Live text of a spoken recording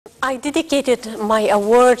I dedicated my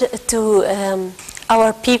award to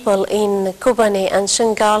our people in Kobane and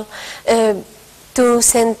Shengal to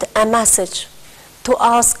send a message, to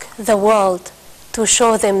ask the world to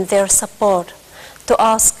show them their support, to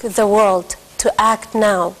ask the world to act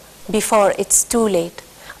now before it's too late.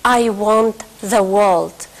 I want the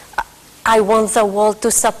world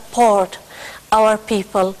to support our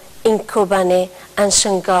people in Kobane and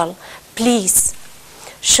Shengal. Please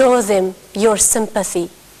show them your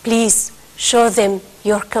sympathy. Please show them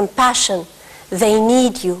your compassion. They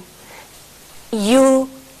need you. You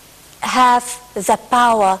have the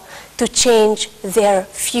power to change their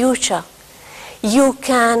future. You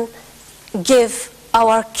can give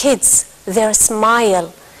our kids their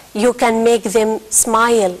smile. You can make them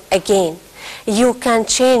smile again. You can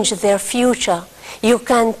change their future. You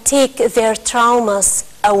can take their traumas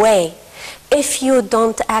away. If you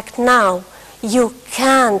don't act now, you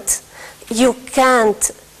can't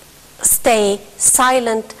stay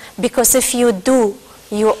silent, because if you do,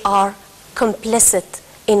 you are complicit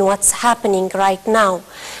in what's happening right now.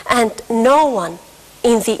 And no one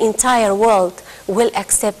in the entire world will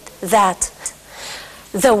accept that.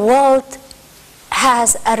 The world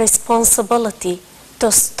has a responsibility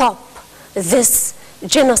to stop this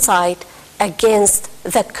genocide against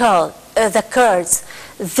the Kurds.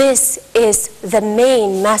 This is the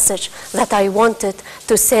main message that I wanted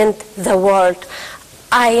to send the world.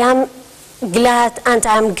 I am glad and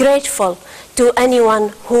I'm grateful to anyone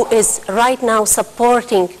who is right now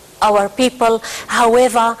supporting our people.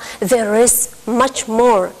 However, there is much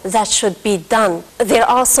more that should be done. There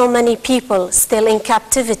are so many people still in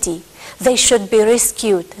captivity. They should be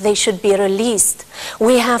rescued. They should be released.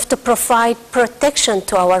 We have to provide protection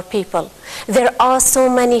to our people. There are so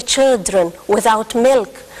many children without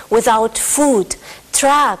milk, without food,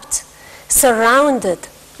 trapped, surrounded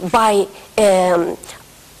by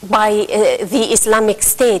the Islamic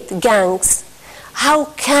State gangs. How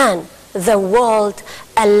can the world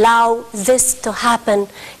allow this to happen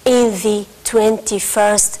in the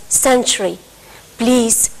 21st century?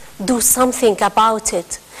 Please do something about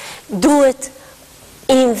it. Do it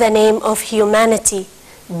in the name of humanity.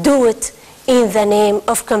 Do it in the name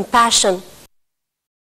of compassion.